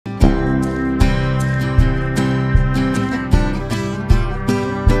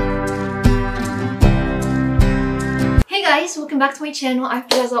guys, welcome back to my channel. I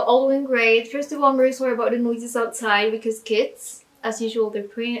hope you guys are all doing great. First of all, I'm really sorry about the noises outside because kids, as usual, they're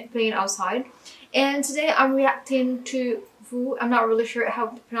playing outside. And today I'm reacting to Vu. I'm not really sure how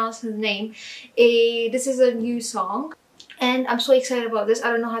to pronounce his name. This is a new song and I'm so excited about this. I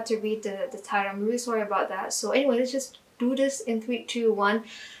don't know how to read the title. I'm really sorry about that. So anyway, let's just do this in 3, 2, 1.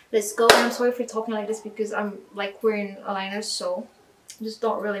 Let's go. And I'm sorry for talking like this because I'm like wearing eyeliners, so just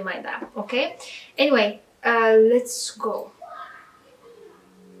don't really mind that, okay? Anyway, let's go.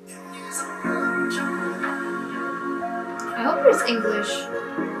 I hope it's English.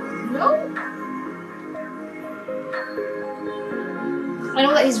 No? I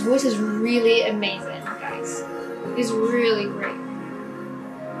know that his voice is really amazing, guys. He's really great.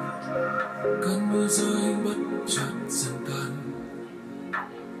 Cơn mưa rơi bất chợt dần tan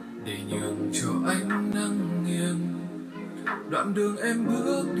để nhường cho ánh nắng nghiêng. Đoạn đường em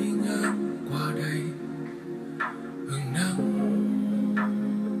bước đi ngang qua đây hừng nắng.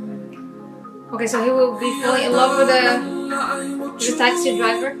 Okay, so he will be falling in love with the taxi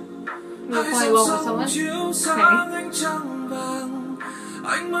driver. He will fall in love with someone. Okay.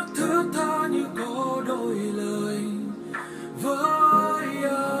 Ánh mắt thướt tha như có đôi lời với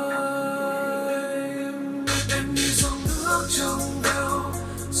anh. Em như dòng nước trong veo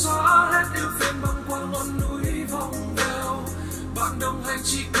xóa hết điều phiền băng qua ngọn núi vòng vèo. Bạn đồng hành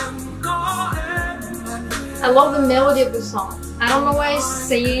chỉ cần có em. I love the melody of the song. I don't know why it's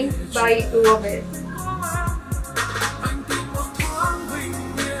singing, but I love it.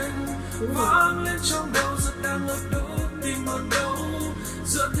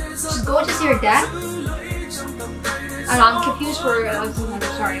 Just go to see your dad? I don't know, I'm confused for I'm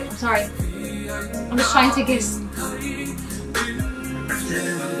sorry. I'm just trying to guess.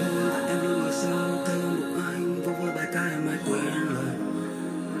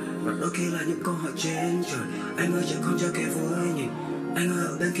 Đôi khi là những câu hỏi trên trời. Anh ơi chẳng không cho kẻ vui nhìn. Anh ơi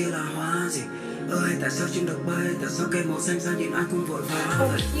ở bên kia là hoa gì. Ơi tại sao chim được bay. Tại sao cây màu xanh ra nhìn anh cũng vội vã.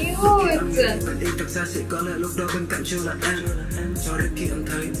 Bình yên thực ra sẽ có lẽ lúc đó bên cạnh chưa là em. Cho đến khi em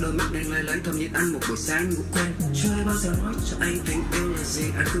thấy đôi mắt đen lay lấy thầm nhìn anh một buổi sáng ngủ quên. Chưa ai bao giờ nói cho anh tình yêu là gì.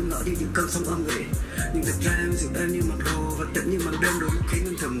 Anh cứ ngỡ đi những cơn sóng âm nghĩ. Nhưng thực ra em dịu em như mặt hồ và tĩnh như màn đêm đôi lúc khiến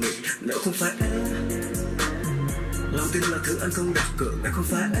anh thầm nghĩ. Nếu không phải em, lòng tin là thứ anh không đặt cược. Nếu không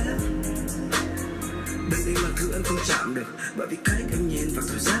phải em, bình yên là thứ anh không chạm được. Bởi vì cách em nhìn và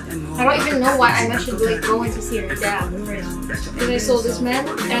cảm giác em hôn. I don't even know why I'm actually like going to see her dad because I saw this man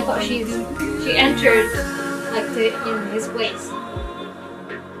and I thought she entered like in his place.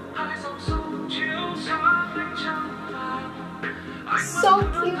 So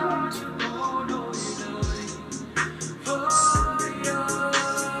cute.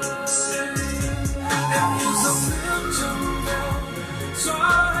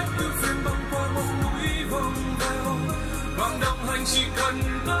 Chỉ cần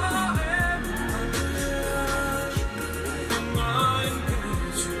có em cùng anh kể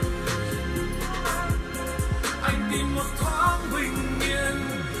chuyện. Anh tìm một thoáng bình yên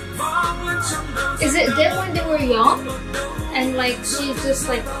vang lên trong đầu. Is it them when they were young? And like she just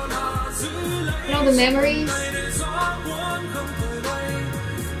like, you know, the memories?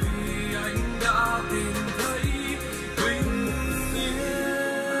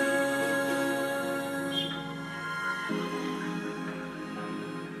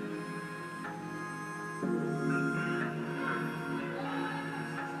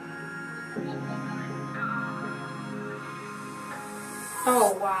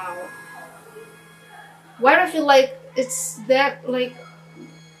 Oh wow. Why do I feel like it's that like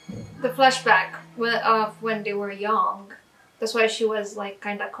the flashback of when they were young? That's why she was like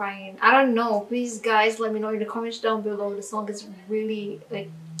kind of crying. I don't know. Please guys let me know in the comments down below. The song is really like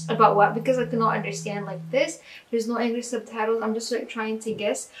about what, because I cannot understand like this. There's no English subtitles. I'm just like trying to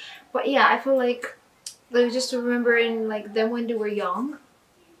guess. But yeah, I feel like just remembering like them when they were young.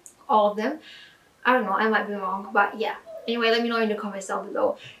 All of them. I don't know, I might be wrong, but yeah. Anyway, let me know in the comments down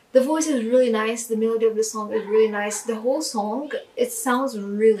below. The voice is really nice. The melody of the song is really nice. The whole song, it sounds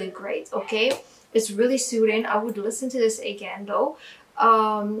really great, okay? It's really soothing. I would listen to this again though.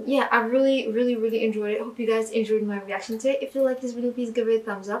 Yeah, I really enjoyed it. Hope you guys enjoyed my reaction to it. If you like this video, please give it a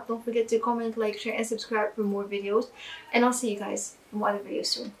thumbs up. Don't forget to comment, like, share, and subscribe for more videos. And I'll see you guys in more other videos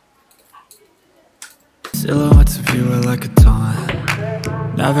soon. Silhouettes of you are like a taunt.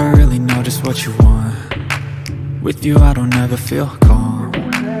 Never really know just what you want. With you I don't ever feel calm.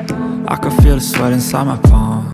 I can feel the sweat inside my palm.